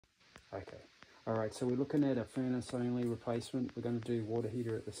Okay. All right, so we're looking at a furnace only replacement. We're going to do water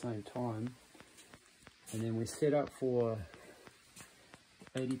heater at the same time. And then we're set up for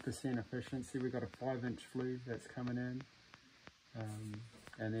 80% efficiency. We've got a 5-inch flue that's coming in.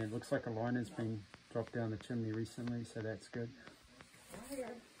 And then it looks like a liner's been dropped down the chimney recently, so that's good.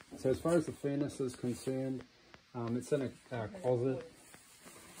 So as far as the furnace is concerned, it's in a closet.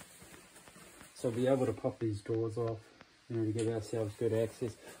 So we'll be able to pop these doors off, you know, to give ourselves good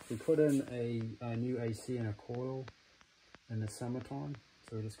access. We put in a new AC and a coil in the summertime,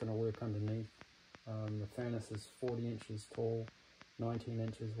 so we're just going to work underneath. The furnace is 40 inches tall, 19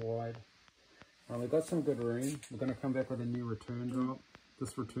 inches wide. We've got some good room. We're going to come back with a new return drop.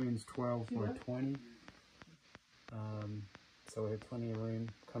 This returns 12 by 20. So we have plenty of room.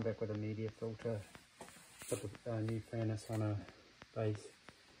 Come back with a media filter. Put the new furnace on a base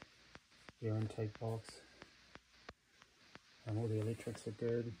air intake box. All the electrics are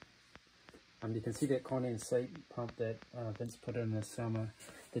good. You can see that condensate pump that Vince put in this summer.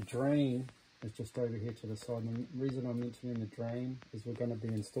 The drain is just over here to the side. And the reason I'm mentioning the drain is we're going to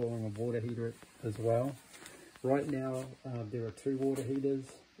be installing a water heater as well. Right now there are 2 water heaters.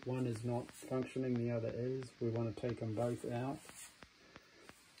 One is not functioning, the other is. We want to take them both out.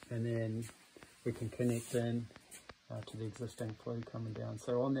 And then we can connect in to the existing flue coming down.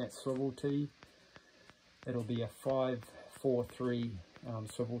 So on that swivel T, it'll be a 543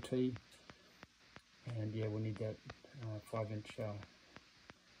 swivel T. And yeah, we need that 5-inch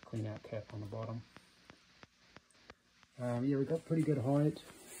clean out cap on the bottom. Yeah, we've got pretty good height.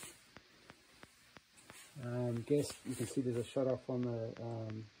 Gas, you can see there's a shut off on the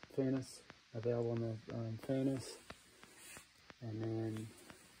furnace, a valve on the furnace, and then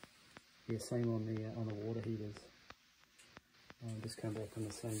yeah, same on the water heaters. Just come back in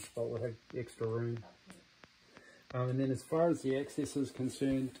the same spot. We'll have extra room. And then as far as the access is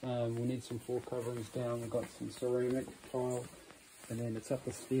concerned, we'll need some floor coverings down. We've got some ceramic tile, and then it's up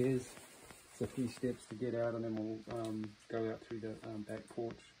the stairs. It's a few steps to get out, and then we'll go out through the back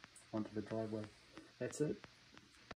porch onto the driveway. That's it.